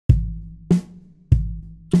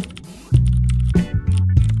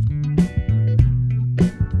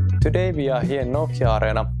Today we are here in Nokia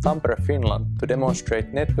Arena, Tampere, Finland, to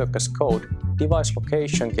demonstrate Network as Code device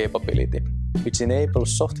location capability, which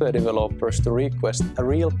enables software developers to request a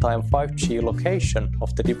real-time 5G location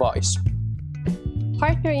of the device.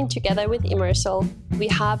 Partnering together with Immersal, we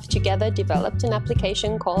have together developed an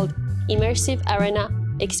application called Immersive Arena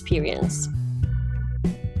Experience.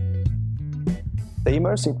 The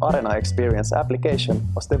Immersive Arena Experience application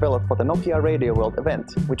was developed for the Nokia Radio World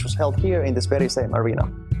event, which was held here in this very same arena.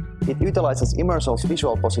 It utilizes Immersal's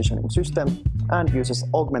visual positioning system and uses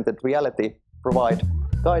augmented reality to provide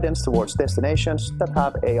guidance towards destinations that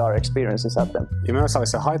have AR experiences at them. Immersal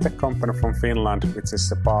is a high-tech company from Finland, which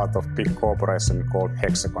is a part of a big corporation called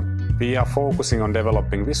Hexagon. We are focusing on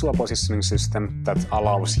developing visual positioning system that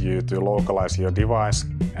allows you to localize your device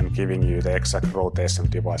and giving you the exact rotation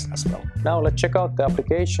device as well. Now let's check out the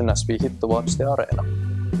application as we hit towards the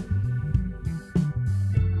arena.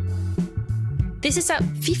 This is a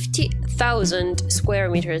 50,000 square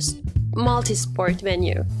meters multi-sport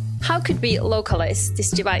venue. How could we localize this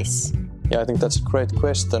device? Yeah, I think that's a great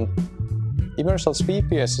question. Immersal's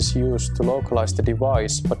VPS is used to localize the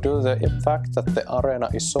device, but due to the fact that the arena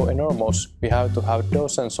is so enormous, we have to have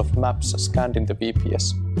dozens of maps scanned in the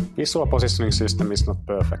VPS. Visual positioning system is not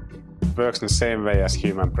perfect. It works in the same way as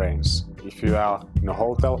human brains. If you are in a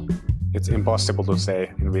hotel, it's impossible to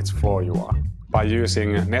say in which floor you are. By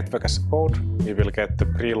using Network as Code, we will get the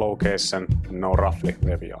pre-location and know roughly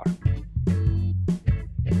where we are.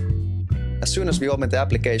 As soon as we open the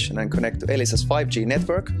application and connect to Elisa's 5G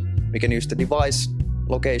network, we can use the device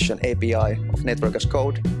location API of Network as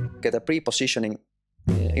Code, get a pre-positioning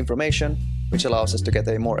information, which allows us to get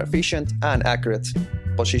a more efficient and accurate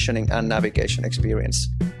positioning and navigation experience.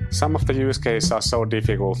 Some of the use cases are so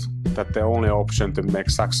difficult that the only option to make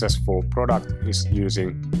successful product is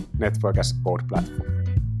using Network as Code platform.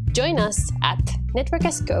 Join us at Network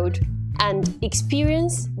as Code and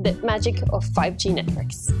experience the magic of 5G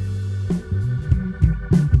networks.